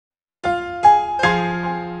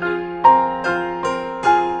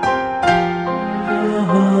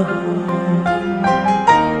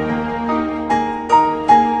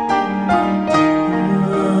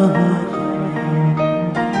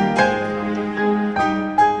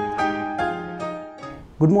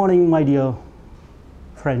Good morning, my dear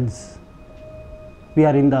friends. We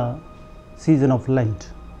are in the season of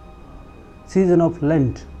Lent. Season of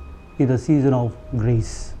Lent is the season of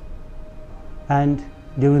grace. And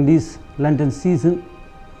during this Lenten season,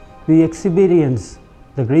 we experience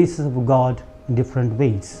the graces of God in different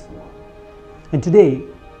ways. And today,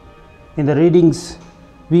 in the readings,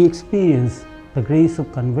 we experience the grace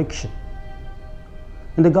of conviction.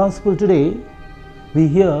 In the Gospel today, we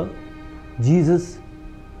hear Jesus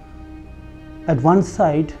at one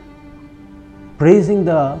side praising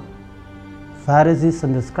the Pharisees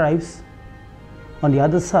and the scribes. On the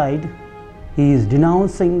other side, he is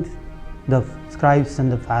denouncing the scribes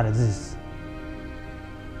and the Pharisees.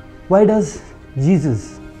 Why does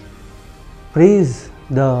Jesus praise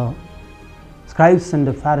the scribes and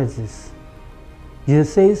the Pharisees?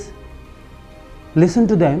 Jesus says, listen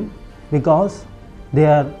to them because they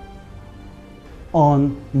are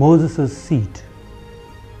on Moses' seat.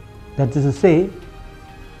 That is to say,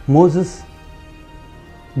 Moses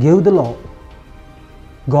gave the law.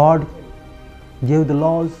 God gave the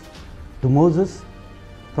laws to Moses,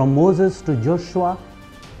 from Moses to Joshua,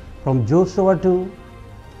 from Joshua to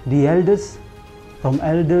the elders, from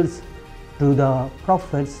elders to the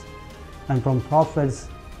prophets, and from prophets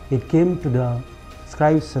it came to the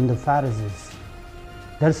scribes and the Pharisees.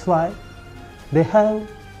 That's why they have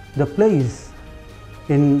the place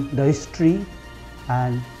in the history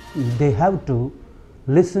and they have to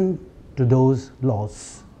listen to those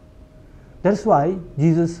laws. That's why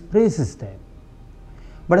Jesus praises them.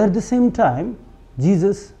 But at the same time,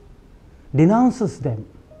 Jesus denounces them.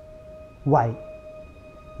 Why?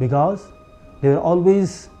 Because they were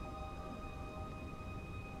always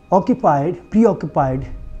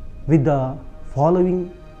preoccupied with the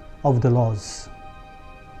following of the laws.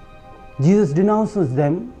 Jesus denounces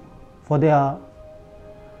them for their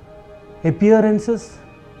appearances,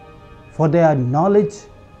 for their knowledge,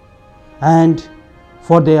 and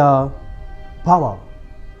for their power.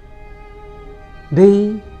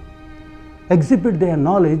 They exhibit their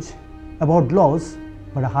knowledge about laws,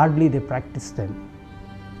 but hardly they practice them.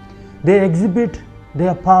 They exhibit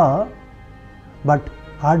their power, but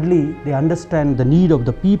hardly they understand the need of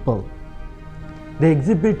the people. They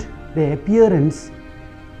exhibit their appearance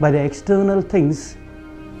by the external things,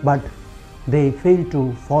 but they fail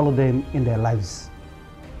to follow them in their lives.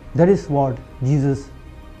 That is what Jesus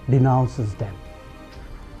denounces them.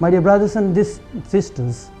 My dear brothers and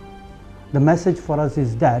sisters, the message for us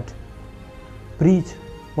is that preach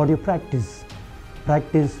what you practice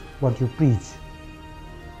what you preach.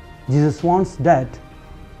 Jesus wants that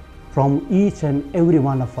from each and every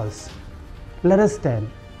one of us. Let us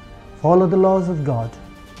then follow the laws of God,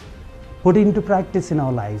 put into practice in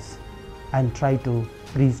our lives, and try to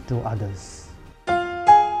preach to others.